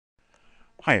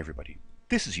Hi everybody,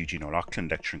 this is Eugene O'Loughlin,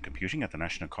 Lecturer in Computing at the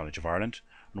National College of Ireland,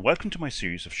 and welcome to my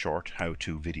series of short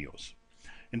how-to videos.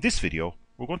 In this video,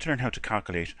 we're going to learn how to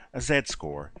calculate a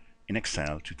z-score in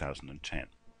Excel 2010.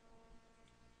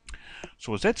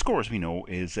 So a z-score, as we know,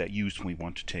 is used when we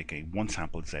want to take a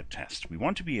one-sample z-test. We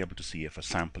want to be able to see if a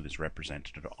sample is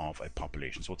representative of a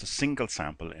population. So it's a single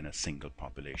sample in a single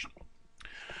population.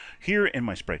 Here in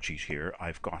my spreadsheet here,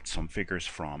 I've got some figures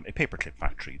from a paperclip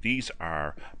factory. These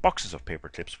are boxes of paper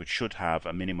clips which should have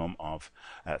a minimum of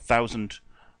 1,000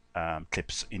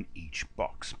 clips in each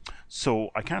box. So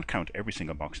I can't count every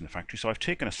single box in the factory, so I've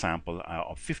taken a sample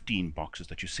of 15 boxes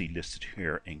that you see listed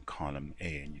here in column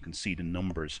A, and you can see the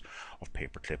numbers of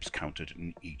paper clips counted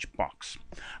in each box.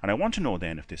 And I want to know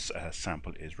then if this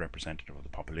sample is representative of the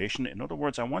population. In other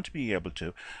words, I want to be able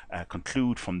to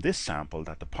conclude from this sample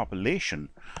that the population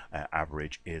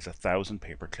average is 1,000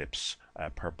 paper clips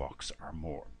per box or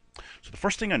more. So the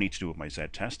first thing I need to do with my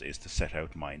z-test is to set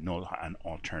out my null and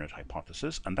alternate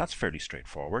hypothesis, and that's fairly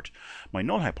straightforward. My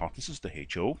null hypothesis, the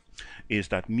HO, is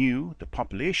that mu, the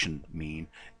population mean,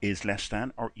 is less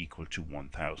than or equal to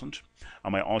 1,000.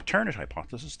 And my alternate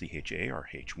hypothesis, the HA or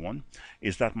H1,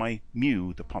 is that my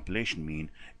mu, the population mean,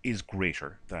 is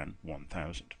greater than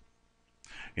 1,000.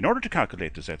 In order to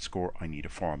calculate the z-score, I need a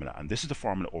formula, and this is the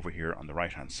formula over here on the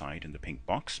right hand side in the pink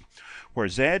box, where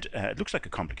z, it looks like a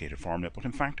complicated formula, but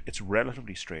in fact it's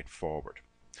relatively straightforward.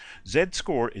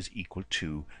 Z-score is equal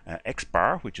to x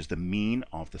bar, which is the mean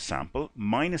of the sample,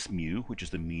 minus mu, which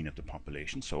is the mean of the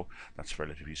population, so that's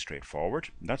relatively straightforward.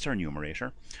 That's our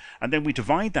numerator. And then we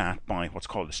divide that by what's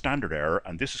called the standard error,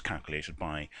 and this is calculated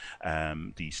by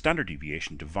the standard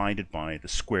deviation divided by the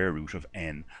square root of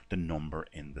n, the number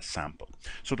in the sample.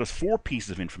 So there's four pieces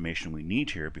of information we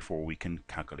need here before we can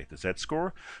calculate the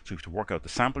z-score. So we have to work out the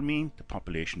sample mean, the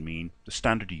population mean, the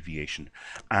standard deviation,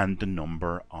 and the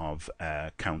number of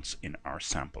counts in our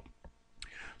sample.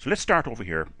 So let's start over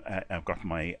here. I've got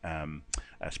my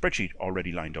spreadsheet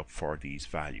already lined up for these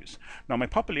values. Now my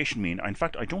population mean, in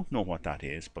fact I don't know what that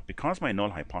is, but because my null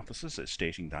hypothesis is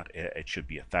stating that it should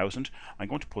be 1,000, I'm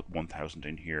going to put 1,000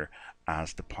 in here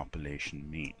as the population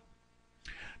mean.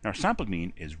 Now our sample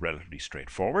mean is relatively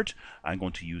straightforward. I'm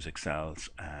going to use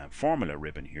Excel's formula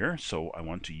ribbon here, so I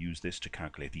want to use this to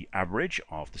calculate the average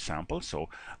of the sample. So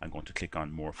I'm going to click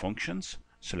on More Functions,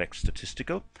 select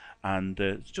Statistical,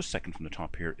 and just second from the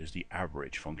top here is the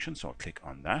average function, so I'll click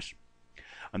on that.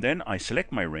 And then I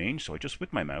select my range, so I just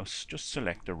with my mouse just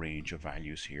select the range of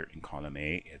values here in column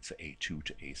A. It's A2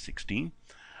 to A16,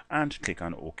 and click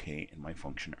on OK in my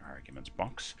function arguments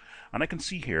box. And I can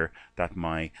see here that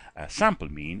my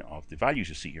sample mean of the values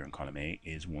you see here in column A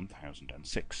is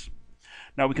 1,006.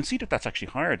 Now we can see that that's actually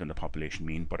higher than the population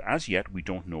mean, but as yet we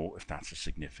don't know if that's a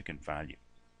significant value.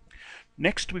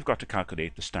 Next, we've got to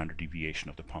calculate the standard deviation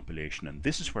of the population, and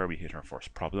this is where we hit our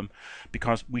first problem,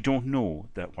 because we don't know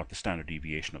what the standard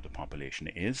deviation of the population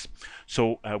is.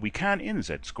 So we can, in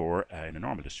z-score, in a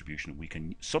normal distribution, we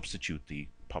can substitute the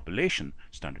population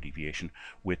standard deviation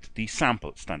with the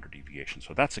sample standard deviation.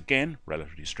 So that's again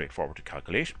relatively straightforward to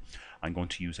calculate. I'm going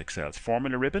to use Excel's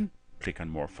formula ribbon, click on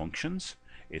More Functions.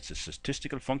 It's a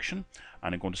statistical function,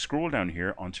 and I'm going to scroll down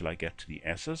here until I get to the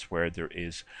S's where there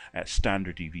is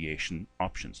standard deviation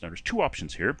options. Now there's two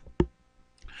options here,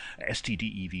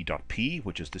 stdev.p,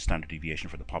 which is the standard deviation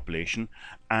for the population,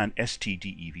 and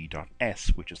stdev.s,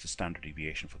 which is the standard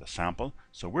deviation for the sample.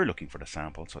 So we're looking for the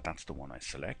sample, so that's the one I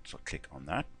select, so click on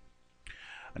that.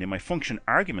 And in my function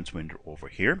arguments window over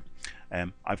here,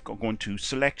 I'm going to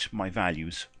select my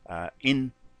values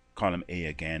in column A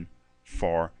again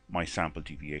for my sample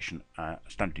deviation,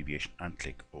 standard deviation, and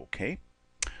click OK.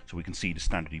 So we can see the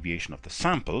standard deviation of the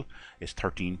sample is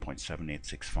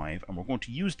 13.7865, and we're going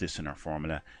to use this in our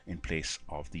formula in place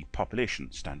of the population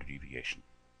standard deviation.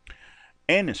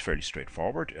 N is fairly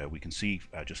straightforward. We can see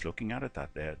just looking at it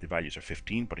that the values are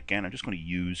 15, but again I'm just going to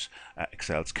use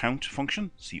Excel's count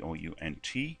function,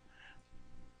 C-O-U-N-T,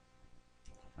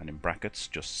 and in brackets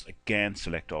just again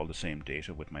select all the same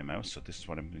data with my mouse. So this is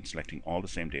what I'm selecting, all the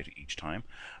same data each time,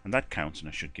 and that counts, and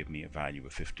it should give me a value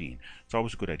of 15. It's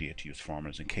always a good idea to use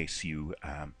formulas in case you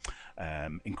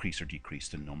increase or decrease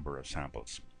the number of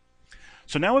samples.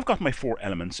 So now I've got my four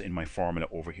elements in my formula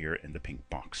over here in the pink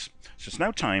box. So it's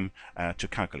now time to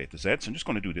calculate the z. So I'm just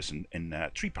going to do this in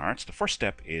three parts. The first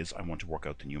step is I want to work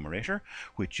out the numerator,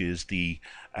 which is the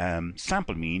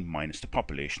sample mean minus the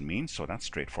population mean. So that's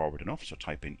straightforward enough. So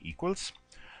type in equals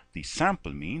the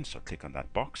sample mean, so click on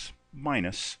that box,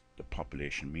 minus the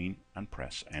population mean, and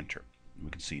press enter. And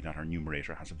we can see that our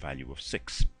numerator has a value of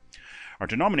 6. Our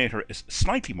denominator is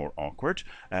slightly more awkward.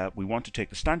 We want to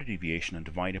take the standard deviation and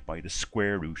divide it by the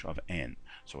square root of n.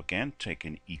 So again, take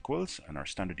in equals, and our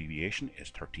standard deviation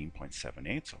is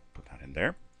 13.78, so put that in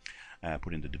there.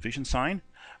 Put in the division sign,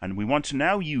 and we want to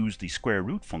now use the square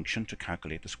root function to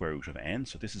calculate the square root of n.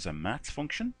 So this is a maths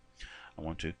function. I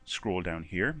want to scroll down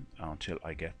here until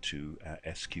I get to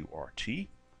sqrt,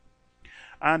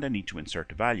 and I need to insert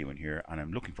the value in here, and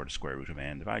I'm looking for the square root of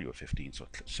n, the value of 15, so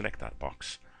select that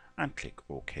box and click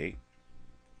OK.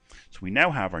 So we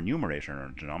now have our numerator and our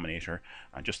denominator,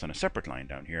 and just on a separate line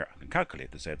down here I can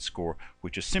calculate the z-score,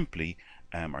 which is simply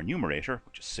our numerator,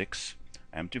 which is 6,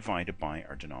 divided by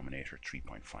our denominator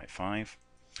 3.55,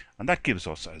 and that gives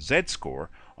us a z-score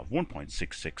of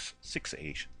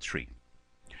 1.66683.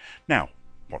 Now,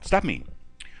 what does that mean?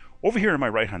 Over here on my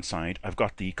right hand side I've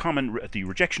got the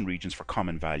rejection regions for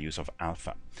common values of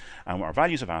alpha, and our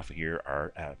values of alpha here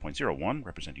are 0.01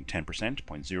 representing 10%,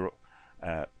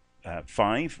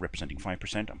 0.05 representing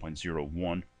 5%, and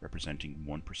 0.01 representing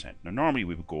 1%. Now normally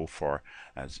we would go for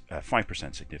as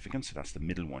 5% significance, so that's the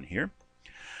middle one here.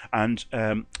 And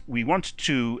we want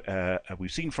to,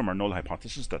 we've seen from our null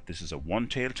hypothesis that this is a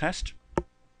one-tail test.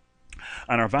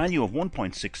 And our value of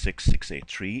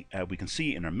 1.66683, we can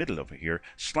see in our middle over here,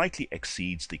 slightly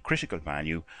exceeds the critical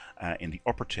value in the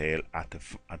upper tail at the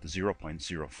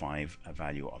 0.05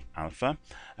 value of alpha.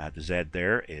 The z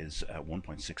there is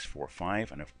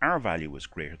 1.645, and if our value is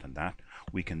greater than that,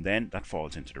 we can then, that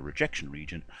falls into the rejection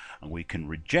region, and we can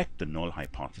reject the null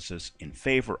hypothesis in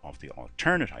favor of the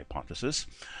alternate hypothesis.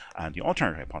 And the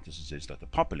alternate hypothesis is that the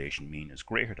population mean is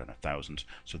greater than 1,000,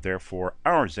 so therefore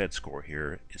our z-score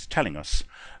here is telling us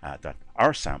that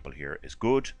our sample here is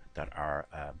good, that our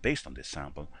based on this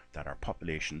sample, that our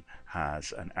population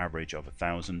has an average of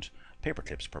 1,000 paper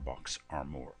clips per box or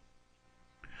more.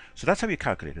 So that's how you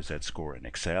calculate a z-score in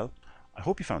Excel. I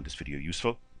hope you found this video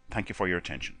useful. Thank you for your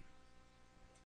attention.